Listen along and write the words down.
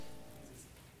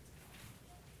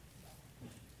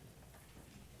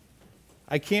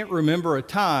I can't remember a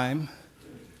time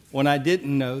when I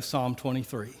didn't know Psalm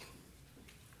 23.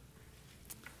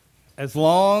 As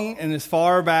long and as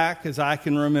far back as I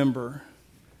can remember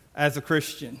as a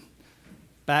Christian,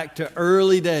 back to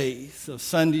early days of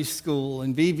Sunday school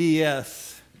and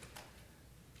VBS,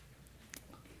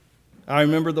 I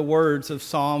remember the words of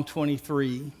Psalm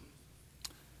 23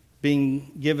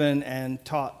 being given and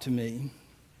taught to me.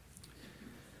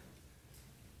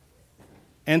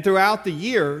 And throughout the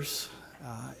years,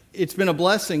 it's been a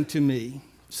blessing to me.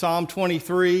 Psalm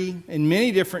 23 in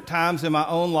many different times in my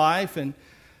own life. And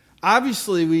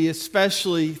obviously, we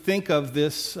especially think of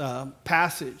this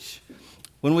passage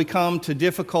when we come to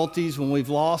difficulties, when we've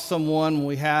lost someone, when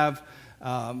we have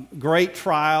great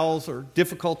trials or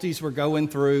difficulties we're going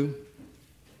through.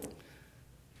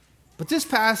 But this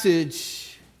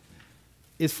passage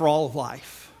is for all of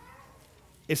life.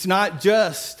 It's not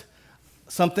just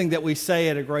something that we say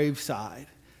at a graveside.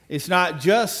 It's not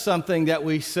just something that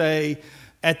we say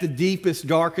at the deepest,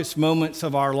 darkest moments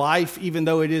of our life, even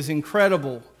though it is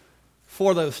incredible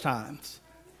for those times.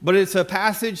 But it's a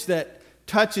passage that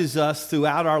touches us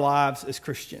throughout our lives as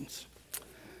Christians.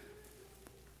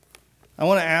 I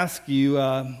want to ask you,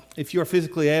 if you are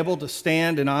physically able, to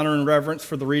stand in honor and reverence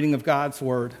for the reading of God's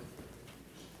Word.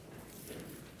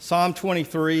 Psalm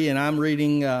 23, and I'm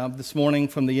reading this morning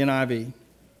from the NIV.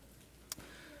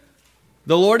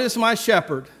 The Lord is my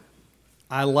shepherd,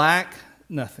 I lack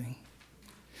nothing.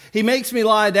 He makes me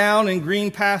lie down in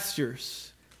green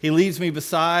pastures. He leads me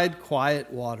beside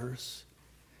quiet waters.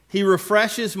 He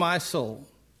refreshes my soul.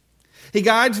 He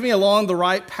guides me along the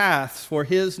right paths for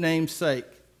his name's sake.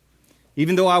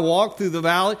 Even though I walk through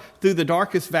the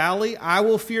darkest valley, I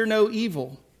will fear no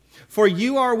evil. For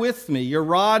you are with me, your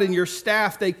rod and your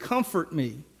staff, they comfort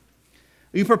me.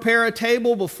 You prepare a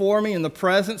table before me in the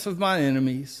presence of my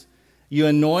enemies. You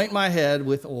anoint my head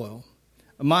with oil.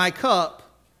 My cup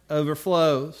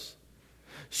overflows.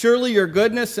 Surely your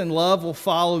goodness and love will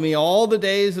follow me all the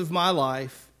days of my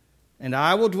life, and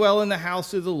I will dwell in the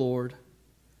house of the Lord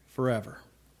forever.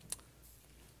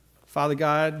 Father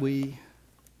God, we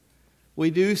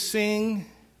do sing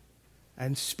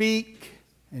and speak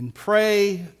and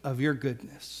pray of your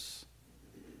goodness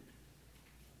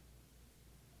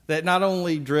that not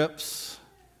only drips,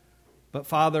 but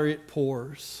Father, it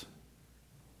pours.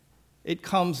 It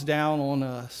comes down on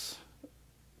us,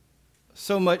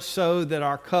 so much so that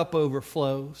our cup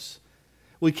overflows.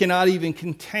 We cannot even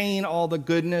contain all the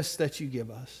goodness that you give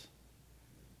us.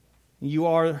 You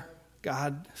are,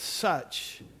 God,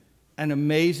 such an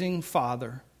amazing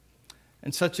Father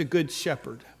and such a good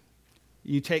shepherd.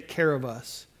 You take care of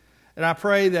us. And I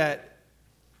pray that,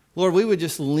 Lord, we would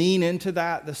just lean into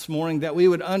that this morning, that we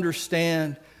would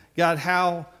understand, God,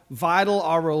 how vital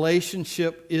our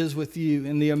relationship is with you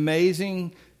and the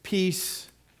amazing peace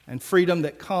and freedom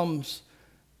that comes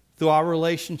through our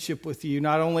relationship with you,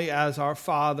 not only as our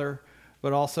Father,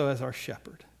 but also as our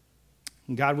shepherd.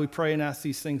 And God, we pray and ask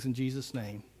these things in Jesus'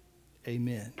 name.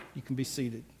 Amen. You can be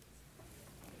seated.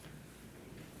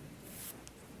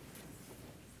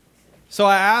 So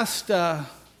I asked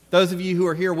those of you who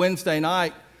are here Wednesday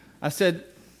night, I said,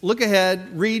 look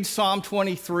ahead, read Psalm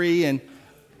 23,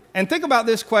 and think about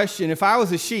this question. If I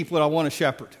was a sheep, would I want a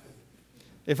shepherd?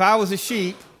 If I was a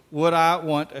sheep, would I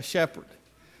want a shepherd?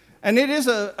 And it is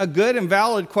a good and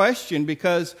valid question,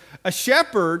 because a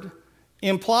shepherd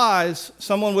implies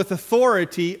someone with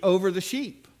authority over the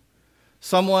sheep.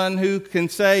 Someone who can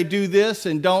say, do this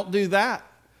and don't do that.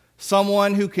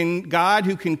 Someone who can guide,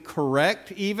 who can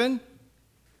correct even.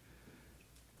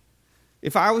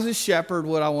 If I was a shepherd,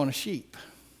 would I want a sheep?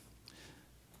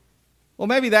 Well,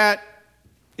 maybe that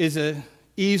is an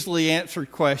easily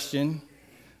answered question.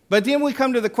 But then we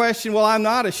come to the question, well, I'm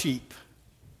not a sheep.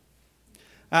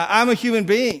 I'm a human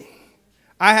being.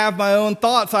 I have my own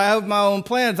thoughts. I have my own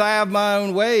plans. I have my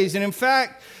own ways. And in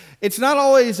fact, it's not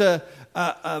always a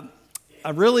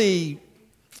really,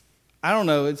 I don't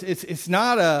know, it's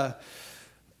not a,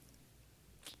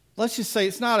 let's just say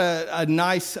it's not a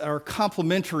nice or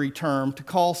complimentary term to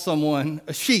call someone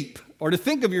a sheep or to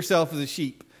think of yourself as a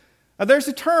sheep. There's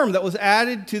a term that was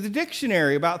added to the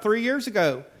dictionary about 3 years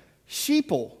ago,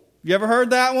 sheeple. You ever heard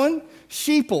that one?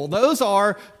 Sheeple. Those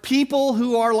are people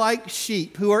who are like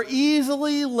sheep, who are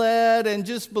easily led and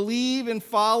just believe and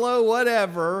follow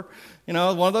whatever. You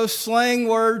know, one of those slang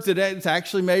words that it's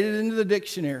actually made it into the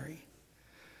dictionary.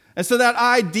 And so that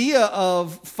idea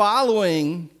of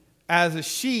following as a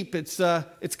sheep, it's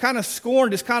kind of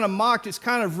scorned, it's kind of mocked, it's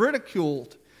kind of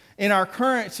ridiculed in our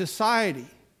current society.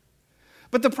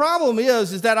 But the problem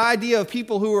is that idea of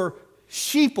people who are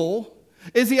sheeple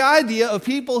is the idea of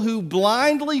people who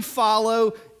blindly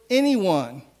follow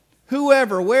anyone,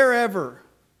 whoever, wherever.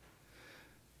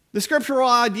 The scriptural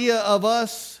idea of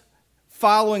us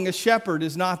following a shepherd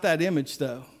is not that image,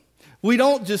 though. We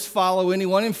don't just follow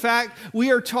anyone. In fact,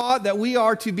 we are taught that we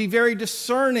are to be very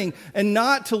discerning and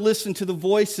not to listen to the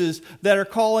voices that are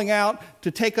calling out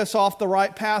to take us off the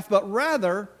right path, but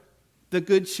rather the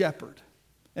good shepherd.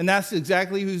 And that's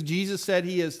exactly who Jesus said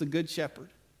he is, the good shepherd.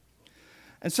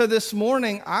 And so this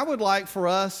morning, I would like for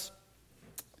us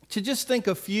to just think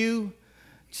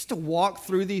just to walk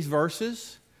through these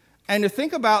verses and to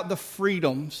think about the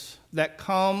freedoms that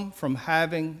come from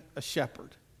having a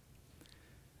shepherd.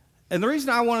 And the reason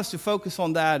I want us to focus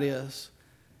on that is,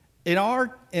 in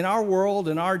our world,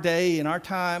 in our day, in our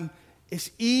time,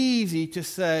 it's easy to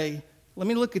say, let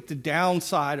me look at the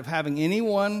downside of having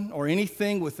anyone or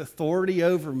anything with authority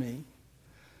over me.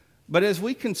 But as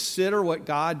we consider what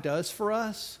God does for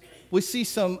us, we see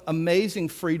some amazing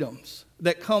freedoms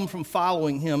that come from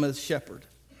following him as shepherd.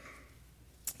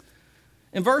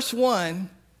 In verse 1,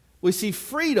 we see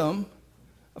freedom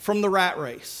from the rat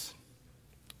race.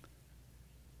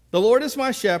 The Lord is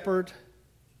my shepherd,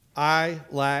 I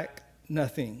lack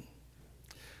nothing.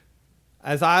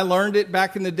 As I learned it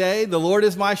back in the day, the Lord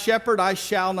is my shepherd, I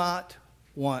shall not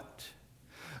want.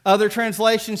 Other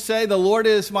translations say, the Lord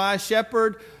is my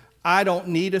shepherd, I don't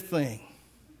need a thing.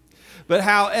 But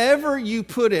however you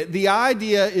put it, the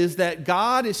idea is that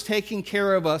God is taking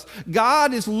care of us.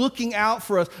 God is looking out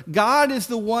for us. God is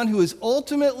the one who is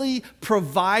ultimately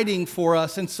providing for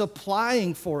us and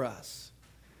supplying for us.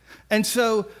 And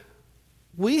so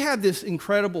we have this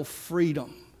incredible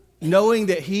freedom, knowing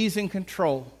that he's in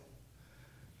control.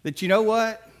 That you know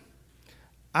what?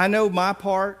 I know my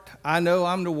part. I know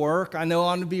I'm to work. I know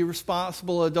I'm to be a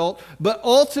responsible adult. But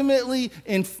ultimately,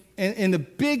 in the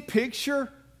big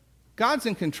picture, God's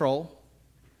in control.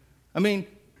 I mean,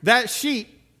 that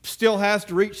sheep still has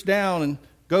to reach down and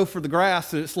go for the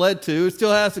grass that it's led to. It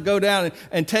still has to go down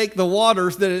and take the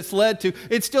waters that it's led to.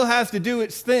 It still has to do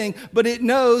its thing, but it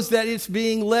knows that it's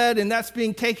being led and that's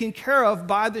being taken care of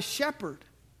by the shepherd.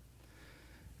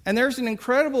 And there's an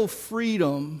incredible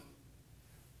freedom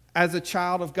as a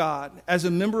child of God, as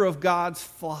a member of God's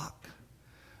flock,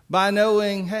 by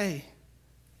knowing, hey,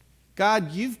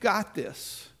 God, you've got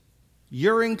this.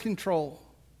 You're in control.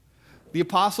 The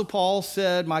Apostle Paul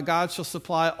said, my God shall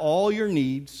supply all your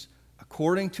needs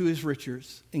according to his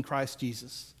riches in Christ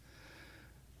Jesus.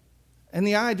 And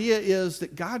the idea is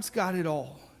that God's got it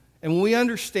all. And when we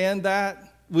understand that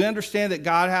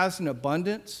God has an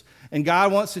abundance and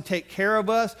God wants to take care of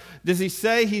us. Does he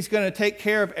say he's going to take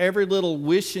care of every little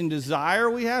wish and desire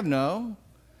we have? No.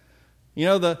 You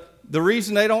know, the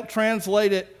reason they don't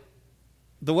translate it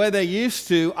the way they used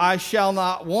to, I shall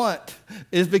not want,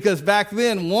 is because back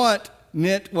then want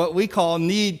meant what we call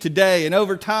need today. And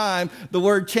over time, the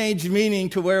word changed meaning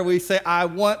to where we say, I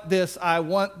want this, I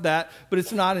want that, but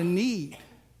it's not a need.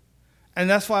 And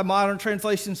that's why modern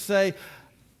translations say,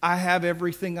 I have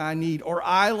everything I need, or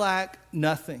I lack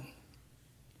nothing.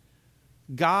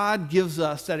 God gives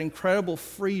us that incredible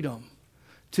freedom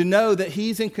to know that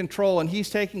he's in control and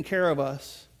he's taking care of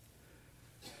us.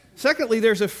 Secondly,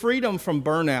 there's a freedom from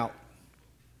burnout.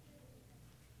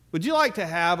 Would you like to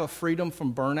have a freedom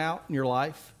from burnout in your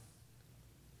life?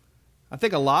 I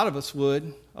think a lot of us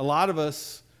would. A lot of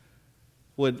us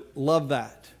would love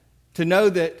that. To know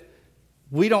that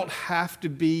we don't have to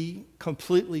be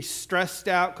completely stressed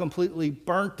out, completely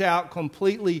burnt out,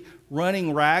 completely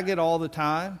running ragged all the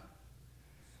time.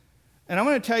 And I'm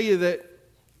going to tell you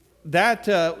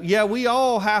that we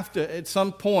all have to, at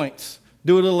some points,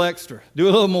 do a little extra, do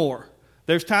a little more.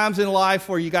 There's times in life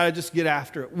where you got to just get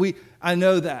after it. I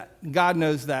know that. God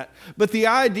knows that. But the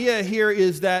idea here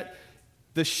is that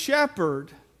the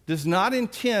shepherd does not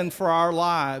intend for our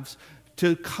lives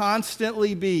to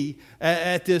constantly be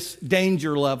at this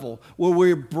danger level where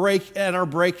we're at our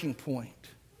breaking point.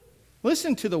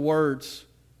 Listen to the words.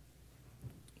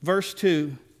 Verse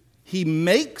 2, he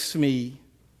makes me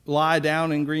lie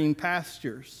down in green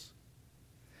pastures.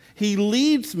 He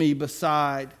leads me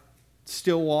beside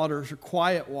still waters or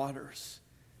quiet waters.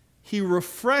 He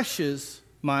refreshes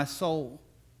my soul.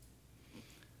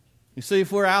 You see,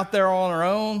 if we're out there on our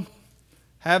own,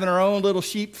 having our own little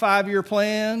sheep 5-year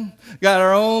plan, got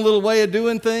our own little way of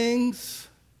doing things,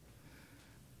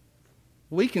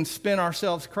 we can spin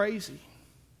ourselves crazy.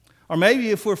 Or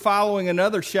maybe if we're following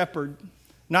another shepherd,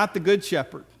 not the good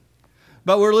shepherd,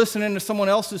 but we're listening to someone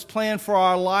else's plan for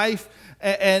our life,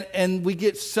 and we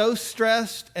get so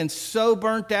stressed and so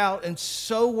burnt out and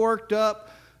so worked up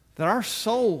that our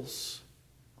souls,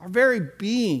 our very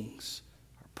beings,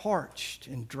 are parched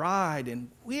and dried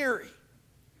and weary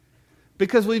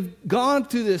because we've gone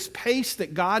through this pace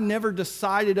that God never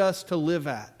decided us to live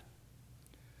at.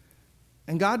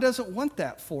 And God doesn't want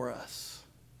that for us.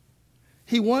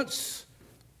 He wants,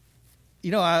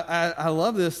 I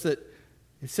love this, that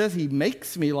it says He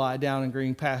makes me lie down in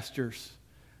green pastures.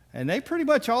 And they pretty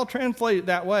much all translate it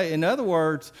that way. In other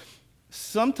words,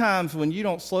 sometimes when you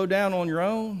don't slow down on your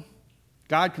own,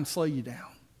 God can slow you down.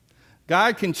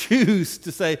 God can choose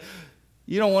to say,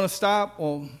 you don't want to stop?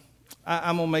 Well,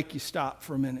 I'm going to make you stop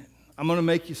for a minute. I'm going to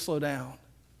make you slow down.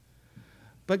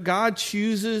 But God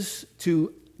chooses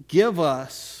to give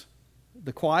us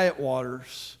the quiet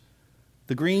waters,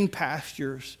 the green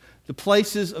pastures, the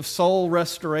places of soul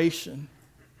restoration.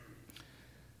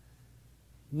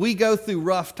 We go through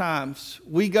rough times.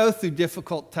 We go through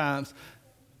difficult times.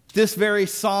 This very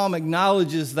psalm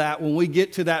acknowledges that when we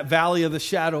get to that valley of the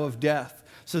shadow of death.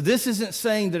 So this isn't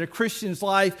saying that a Christian's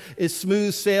life is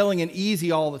smooth sailing and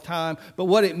easy all the time. But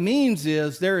what it means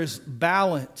is there is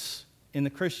balance in the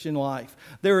Christian life.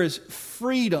 There is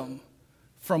freedom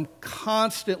from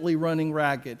constantly running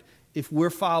ragged if we're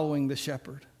following the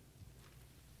shepherd.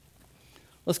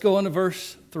 Let's go on to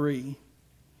verse 3.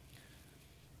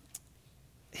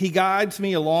 He guides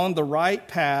me along the right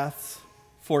paths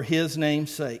for His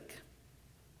name's sake.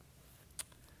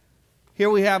 Here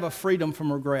we have a freedom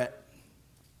from regret.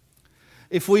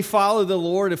 If we follow the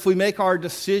Lord, if we make our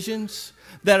decisions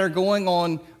that are going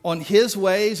on His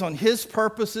ways, on His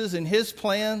purposes and His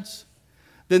plans,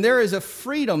 then there is a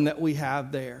freedom that we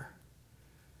have there.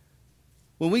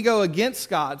 When we go against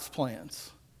God's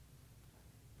plans,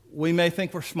 we may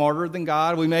think we're smarter than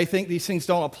God. We may think these things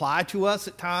don't apply to us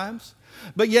at times.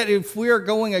 But yet, if we are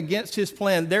going against His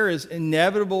plan, there is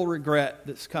inevitable regret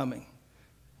that's coming.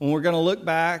 When we're going to look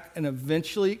back and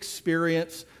eventually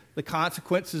experience the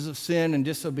consequences of sin and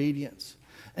disobedience.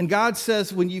 And God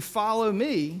says, when you follow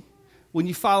me, when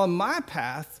you follow my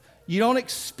path, you don't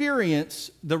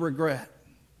experience the regret.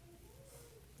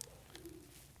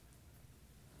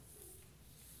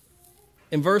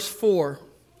 In verse 4,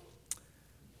 it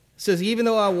says, even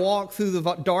though I walk through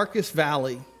the darkest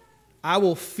valley, I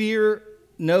will fear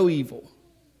no evil,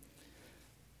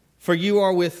 for you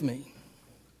are with me.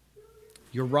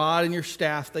 Your rod and your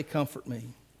staff, they comfort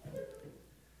me.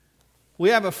 We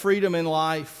have a freedom in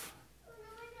life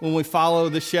when we follow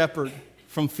the shepherd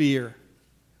from fear.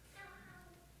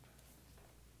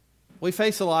 We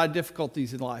face a lot of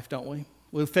difficulties in life, don't we?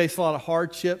 We face a lot of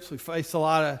hardships. We face a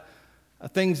lot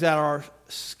of things that are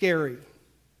scary.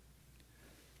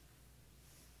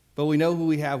 But we know who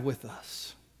we have with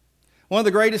us. One of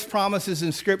the greatest promises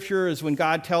in Scripture is when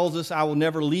God tells us, I will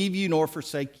never leave you nor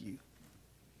forsake you.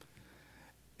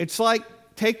 It's like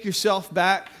take yourself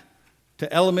back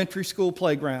to elementary school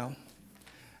playground.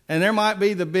 And there might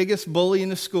be the biggest bully in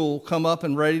the school come up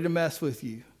and ready to mess with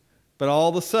you. But all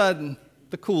of a sudden,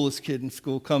 the coolest kid in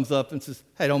school comes up and says,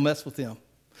 hey, don't mess with him.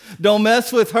 Don't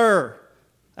mess with her.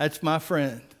 That's my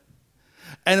friend.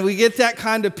 And we get that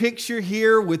kind of picture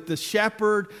here with the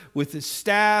shepherd, with his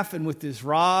staff, and with his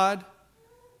rod.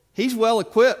 He's well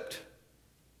equipped.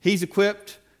 He's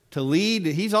equipped to lead.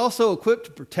 He's also equipped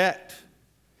to protect.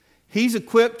 He's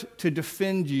equipped to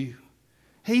defend you.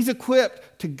 He's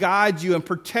equipped to guide you and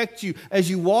protect you as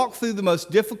you walk through the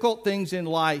most difficult things in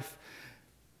life,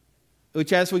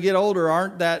 which as we get older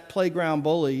aren't that playground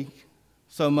bully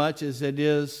so much as it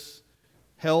is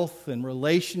health and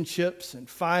relationships and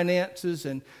finances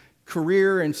and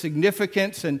career and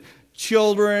significance and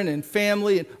children and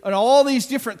family and all these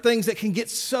different things that can get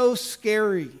so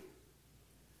scary.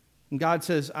 And God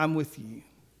says, I'm with you.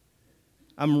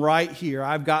 I'm right here.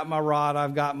 I've got my rod.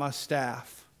 I've got my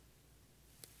staff.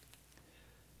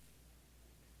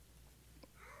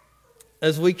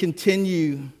 As we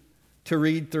continue to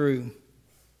read through,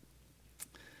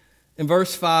 in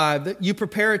verse 5, that you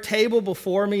prepare a table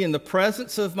before me in the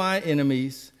presence of my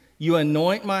enemies. You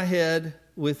anoint my head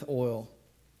with oil.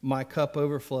 My cup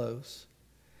overflows.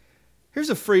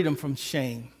 Here's a freedom from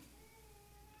shame.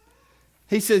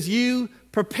 He says, you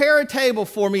prepare a table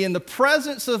for me in the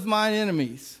presence of my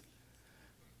enemies.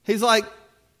 He's like,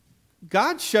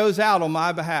 God shows out on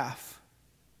my behalf.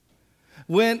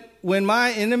 When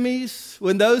my enemies,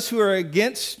 when those who are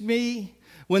against me,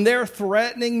 when they're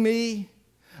threatening me,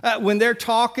 when they're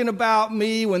talking about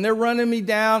me, when they're running me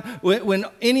down, when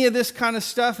any of this kind of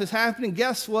stuff is happening,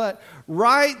 guess what?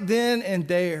 Right then and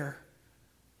there,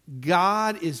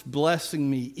 God is blessing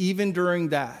me even during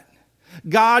that.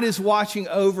 God is watching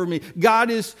over me.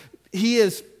 He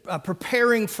is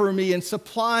preparing for me and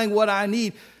supplying what I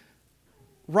need.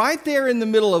 Right there in the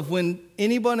middle of when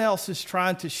anyone else is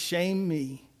trying to shame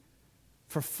me,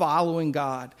 for following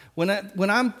God.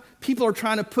 People are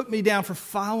trying to put me down for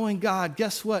following God,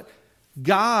 guess what?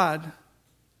 God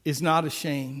is not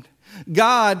ashamed.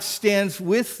 God stands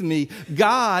with me.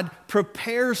 God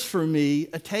prepares for me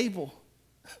a table.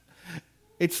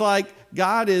 It's like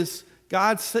God's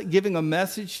giving a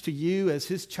message to you as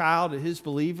his child, as his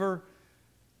believer.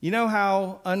 You know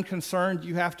how unconcerned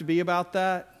you have to be about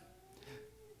that?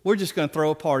 We're just going to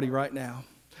throw a party right now.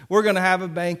 We're going to have a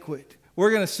banquet. We're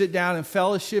going to sit down and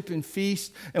fellowship and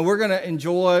feast, and we're going to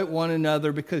enjoy one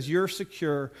another because you're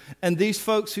secure. And these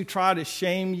folks who try to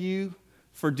shame you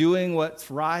for doing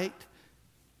what's right,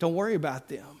 don't worry about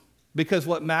them, because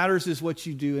what matters is what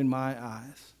you do in my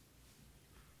eyes.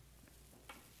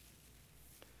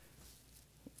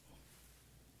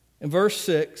 In verse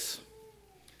 6,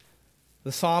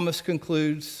 the psalmist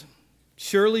concludes,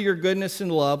 "Surely your goodness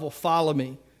and love will follow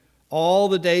me all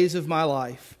the days of my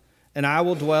life, and I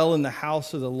will dwell in the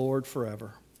house of the Lord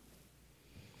forever."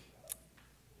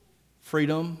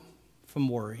 Freedom from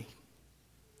worry.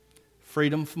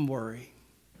 Freedom from worry.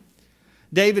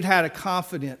 David had a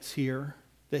confidence here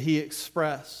that he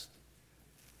expressed.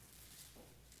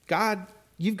 God,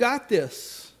 you've got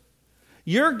this.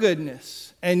 Your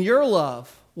goodness and your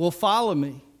love will follow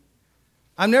me.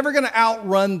 I'm never going to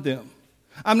outrun them.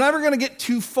 I'm never going to get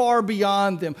too far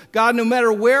beyond them. God, no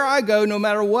matter where I go, no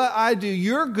matter what I do,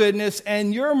 your goodness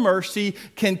and your mercy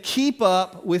can keep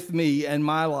up with me and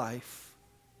my life.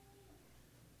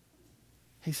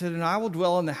 He said, and I will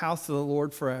dwell in the house of the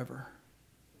Lord forever.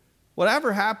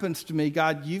 Whatever happens to me,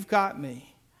 God, you've got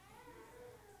me.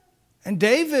 And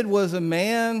David was a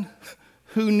man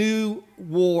who knew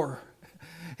war.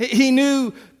 He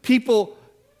knew people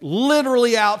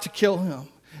literally out to kill him.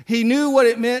 He knew what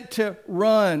it meant to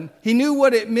run. He knew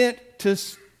what it meant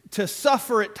to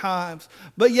suffer at times.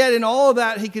 But yet in all of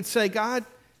that, he could say, God,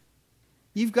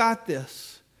 you've got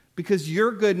this because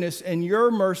your goodness and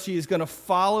your mercy is going to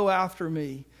follow after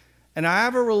me. And I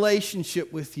have a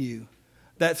relationship with you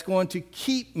that's going to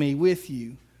keep me with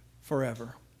you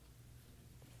forever.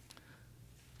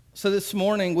 So this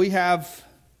morning we have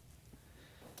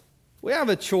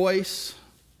a choice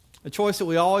that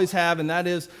we always have, and that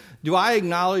is, do I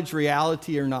acknowledge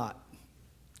reality or not?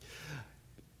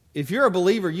 If you're a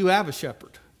believer, you have a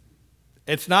shepherd.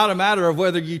 It's not a matter of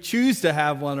whether you choose to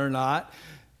have one or not.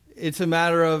 It's a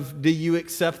matter of, do you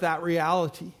accept that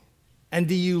reality? And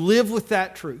do you live with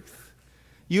that truth?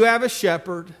 You have a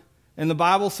shepherd, and the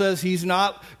Bible says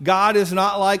God is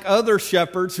not like other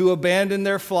shepherds who abandon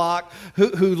their flock,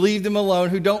 who leave them alone,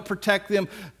 who don't protect them.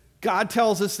 God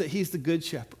tells us that he's the good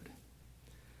shepherd.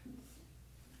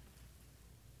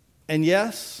 And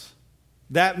yes,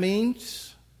 that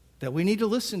means that we need to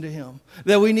listen to him,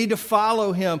 that we need to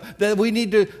follow him, that we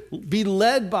need to be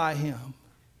led by him.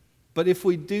 But if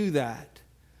we do that,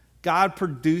 God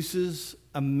produces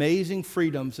amazing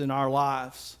freedoms in our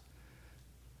lives.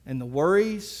 And the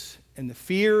worries and the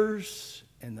fears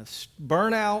and the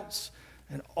burnouts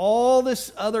and all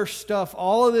this other stuff,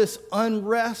 all of this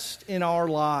unrest in our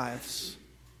lives,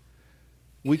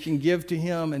 we can give to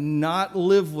him and not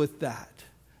live with that.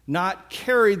 Not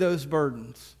carry those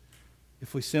burdens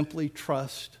if we simply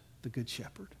trust the Good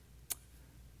Shepherd.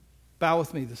 Bow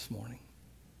with me this morning.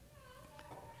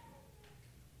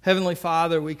 Heavenly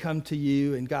Father, we come to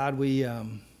you, and God,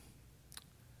 Lord,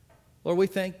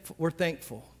 we're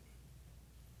thankful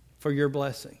for your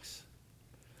blessings.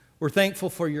 We're thankful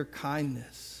for your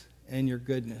kindness and your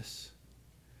goodness.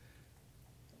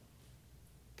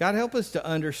 God, help us to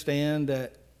understand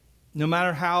that no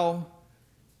matter how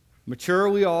mature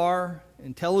we are,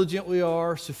 intelligent we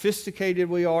are, sophisticated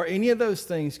we are, any of those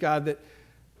things, God, that,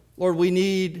 Lord, we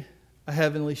need a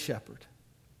heavenly shepherd.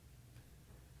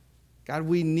 God,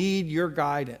 we need your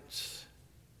guidance.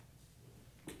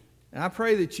 And I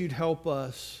pray that you'd help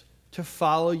us to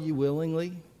follow you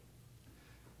willingly.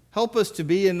 Help us to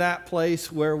be in that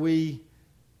place where we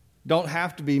don't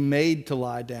have to be made to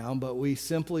lie down, but we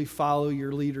simply follow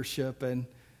your leadership and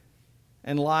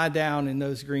lie down in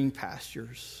those green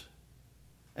pastures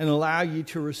and allow you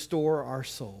to restore our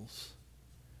souls,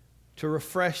 to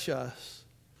refresh us,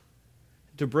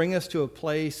 to bring us to a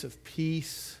place of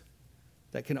peace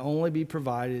that can only be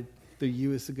provided through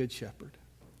you as the Good Shepherd.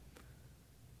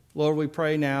 Lord, we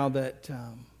pray now that,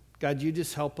 God, you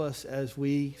just help us as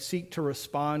we seek to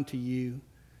respond to you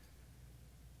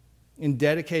in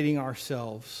dedicating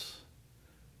ourselves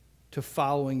to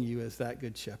following you as that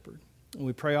Good Shepherd. And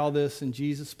we pray all this in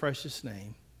Jesus' precious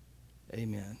name.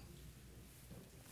 Amen.